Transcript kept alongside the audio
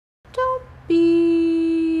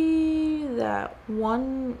that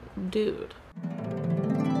one dude.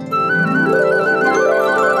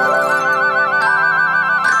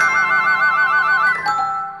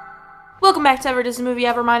 Welcome back to Every Disney Movie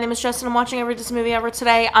Ever. My name is Jess and I'm watching Every Disney Movie Ever.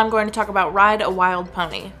 Today I'm going to talk about Ride a Wild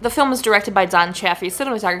Pony. The film is directed by Chaffey,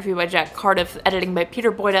 cinematography by Jack Cardiff, editing by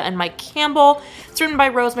Peter Boita and Mike Campbell. It's written by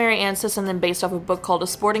Rosemary and Sisson and based off a book called A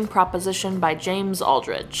Sporting Proposition by James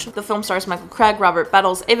Aldridge. The film stars Michael Craig, Robert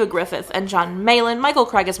Bettles, Ava Griffith, and John Meillon. Michael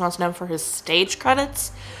Craig is most known for his stage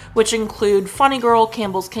credits, which include Funny Girl,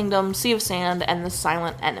 Campbell's Kingdom, Sea of Sand, and The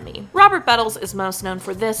Silent Enemy. Robert Bettles is most known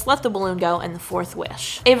for this, Let the Balloon Go, and The Fourth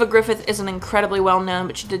Wish. Ava Griffith isn't incredibly well known,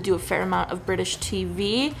 but she did do a fair amount of British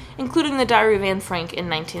TV, including The Diary of Anne Frank in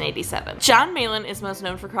 1987. John Meillon is most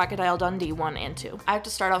known for Crocodile Dundee 1 and 2. I have to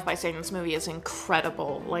start off by saying this movie is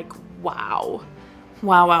incredible. Like, wow.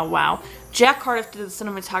 Wow, wow, wow. Jack Cardiff did the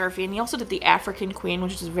cinematography, and he also did The African Queen,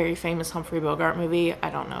 which is a very famous Humphrey Bogart movie. I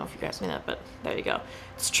don't know if you guys knew that, but there you go.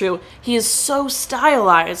 It's true. He is so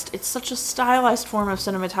stylized. It's such a stylized form of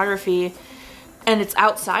cinematography, and it's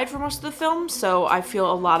outside for most of the film, so I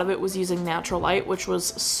feel a lot of it was using natural light, which was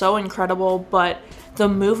so incredible, but the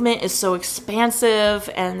movement is so expansive,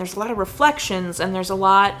 and there's a lot of reflections, and there's a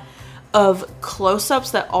lot of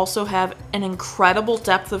close-ups that also have an incredible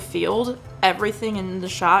depth of field. Everything in the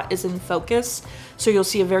shot is in focus, so you'll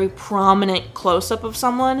see a very prominent close-up of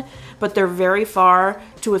someone, but they're very far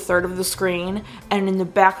to a third of the screen, and in the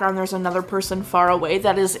background there's another person far away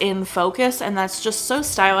that is in focus, and that's just so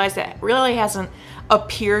stylized that it really hasn't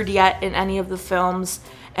appeared yet in any of the films,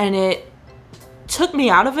 and it took me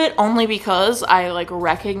out of it only because I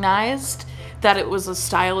recognized that it was a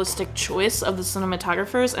stylistic choice of the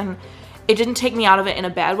cinematographers, and it didn't take me out of it in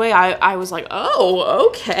a bad way. I was like, oh,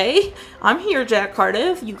 okay, I'm here, Jack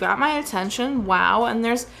Cardiff. You got my attention. Wow. And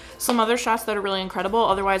there's some other shots that are really incredible.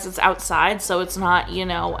 Otherwise, it's outside, so it's not,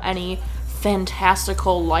 any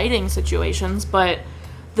fantastical lighting situations, but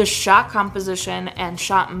the shot composition and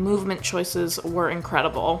shot movement choices were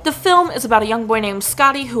incredible. The film is about a young boy named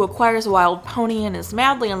Scotty who acquires a wild pony and is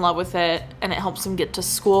madly in love with it, and it helps him get to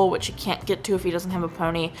school, which he can't get to if he doesn't have a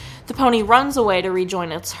pony. The pony runs away to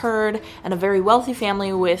rejoin its herd, and a very wealthy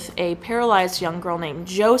family with a paralyzed young girl named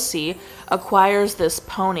Josie acquires this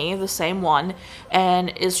pony, the same one,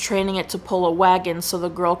 and is training it to pull a wagon so the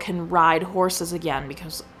girl can ride horses again,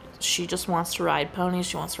 because she just wants to ride ponies.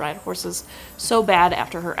 She wants to ride horses so bad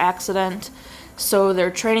after her accident. So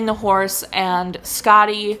they're training the horse, and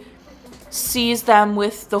Scotty sees them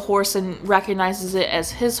with the horse and recognizes it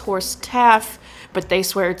as his horse, Taff, but they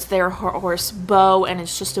swear it's their horse, Bo, and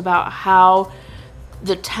it's just about how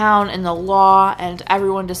the town and the law and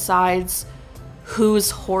everyone decides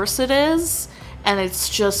whose horse it is, and it's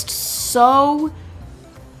just so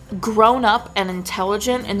grown up and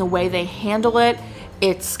intelligent in the way they handle it.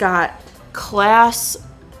 It's got class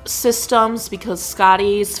systems because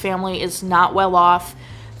Scotty's family is not well off.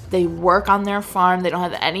 They work on their farm. They don't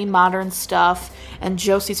have any modern stuff. And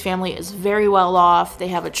Josie's family is very well off. They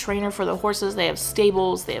have a trainer for the horses. They have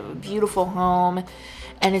stables. They have a beautiful home.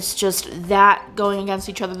 And it's just that going against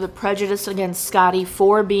each other, the prejudice against Scotty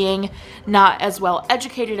for being not as well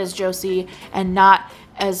educated as Josie and not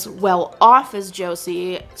as well off as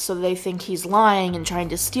Josie. So they think he's lying and trying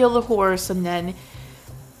to steal the horse, and then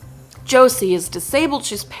Josie is disabled,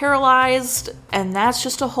 she's paralyzed, and that's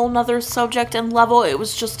just a whole nother subject and level. It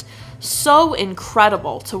was just so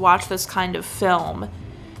incredible to watch this kind of film.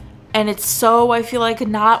 And it's so, I feel like,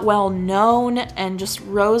 not well known, and just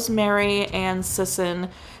Rosemary and Sisson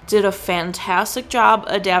did a fantastic job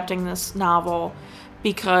adapting this novel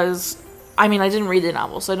because, I didn't read the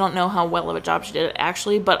novel, so I don't know how well of a job she did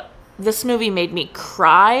actually, but this movie made me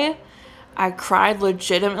cry. I cried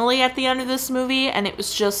legitimately at the end of this movie, and it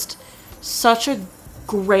was just such a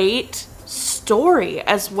great story,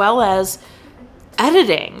 as well as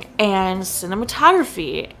editing and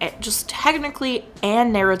cinematography. Just technically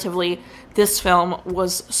and narratively, this film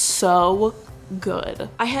was so good.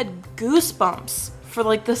 I had goosebumps for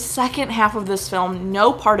the second half of this film.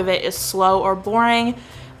 No part of it is slow or boring.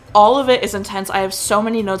 All of it is intense. I have so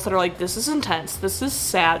many notes that are this is intense, this is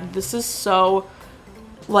sad, this is so,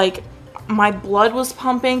 my blood was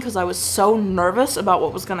pumping because I was so nervous about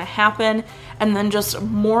what was going to happen, and then just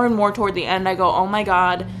more and more toward the end I go, oh my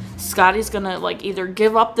god, Scotty's gonna either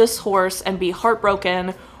give up this horse and be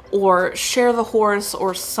heartbroken or share the horse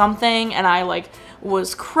or something, and I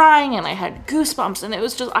was crying and I had goosebumps, and it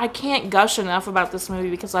was just, I can't gush enough about this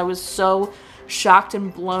movie because I was so shocked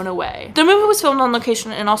and blown away. The movie was filmed on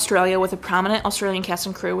location in Australia with a prominent Australian cast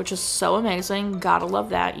and crew, which is so amazing. Gotta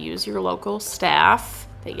love that. Use your local staff.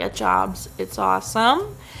 They get jobs. It's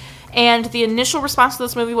awesome. And the initial response to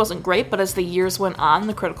this movie wasn't great, but as the years went on,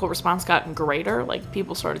 the critical response got greater. Like,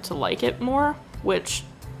 people started to like it more, which,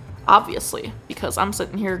 obviously, because I'm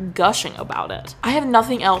sitting here gushing about it. I have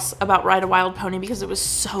nothing else about Ride a Wild Pony because it was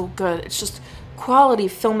so good. It's just quality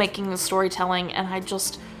filmmaking and storytelling, and I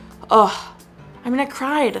just, ugh. I mean, I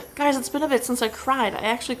cried. Guys, it's been a bit since I cried. I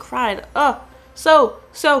actually cried. Ugh. So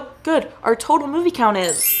good. Our total movie count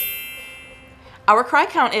is. Our cry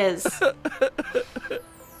count is.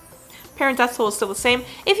 Parent death toll is still the same.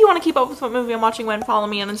 If you want to keep up with what movie I'm watching when, follow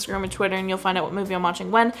me on Instagram and Twitter and you'll find out what movie I'm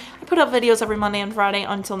watching when. I put up videos every Monday and Friday.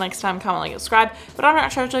 Until next time, comment, like, and subscribe. But I'm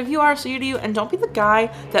not charged if you are, so you do you. And don't be the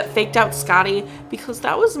guy that faked out Scotty, because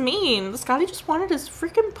that was mean. Scotty just wanted his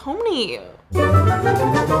freaking pony.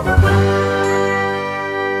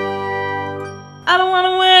 I don't want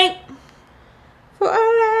to wait for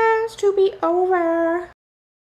our lives to be over.